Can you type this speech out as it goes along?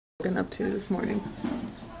Been up to this morning.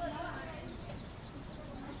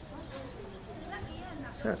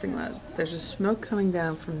 So I think that there's a smoke coming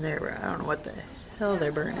down from there, but I don't know what the hell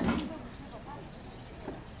they're burning.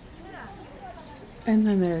 And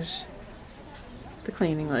then there's the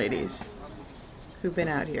cleaning ladies who've been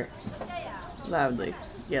out here loudly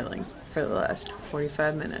yelling for the last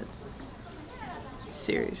 45 minutes.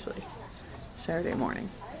 Seriously. Saturday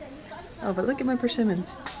morning. Oh, but look at my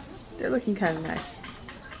persimmons. They're looking kind of nice.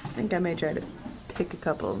 I think I may try to pick a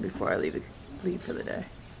couple before I leave for the day.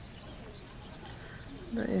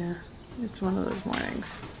 But yeah, it's one of those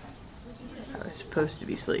mornings. I was supposed to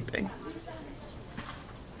be sleeping.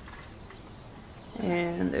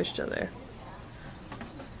 And they're still there.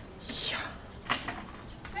 Yeah.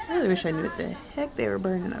 I really wish I knew what the heck they were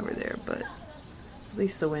burning over there, but at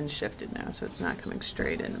least the wind shifted now, so it's not coming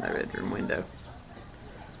straight into my bedroom window.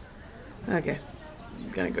 Okay, I'm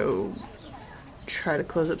gonna go try to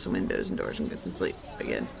close up some windows and doors and get some sleep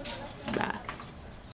again. Bye.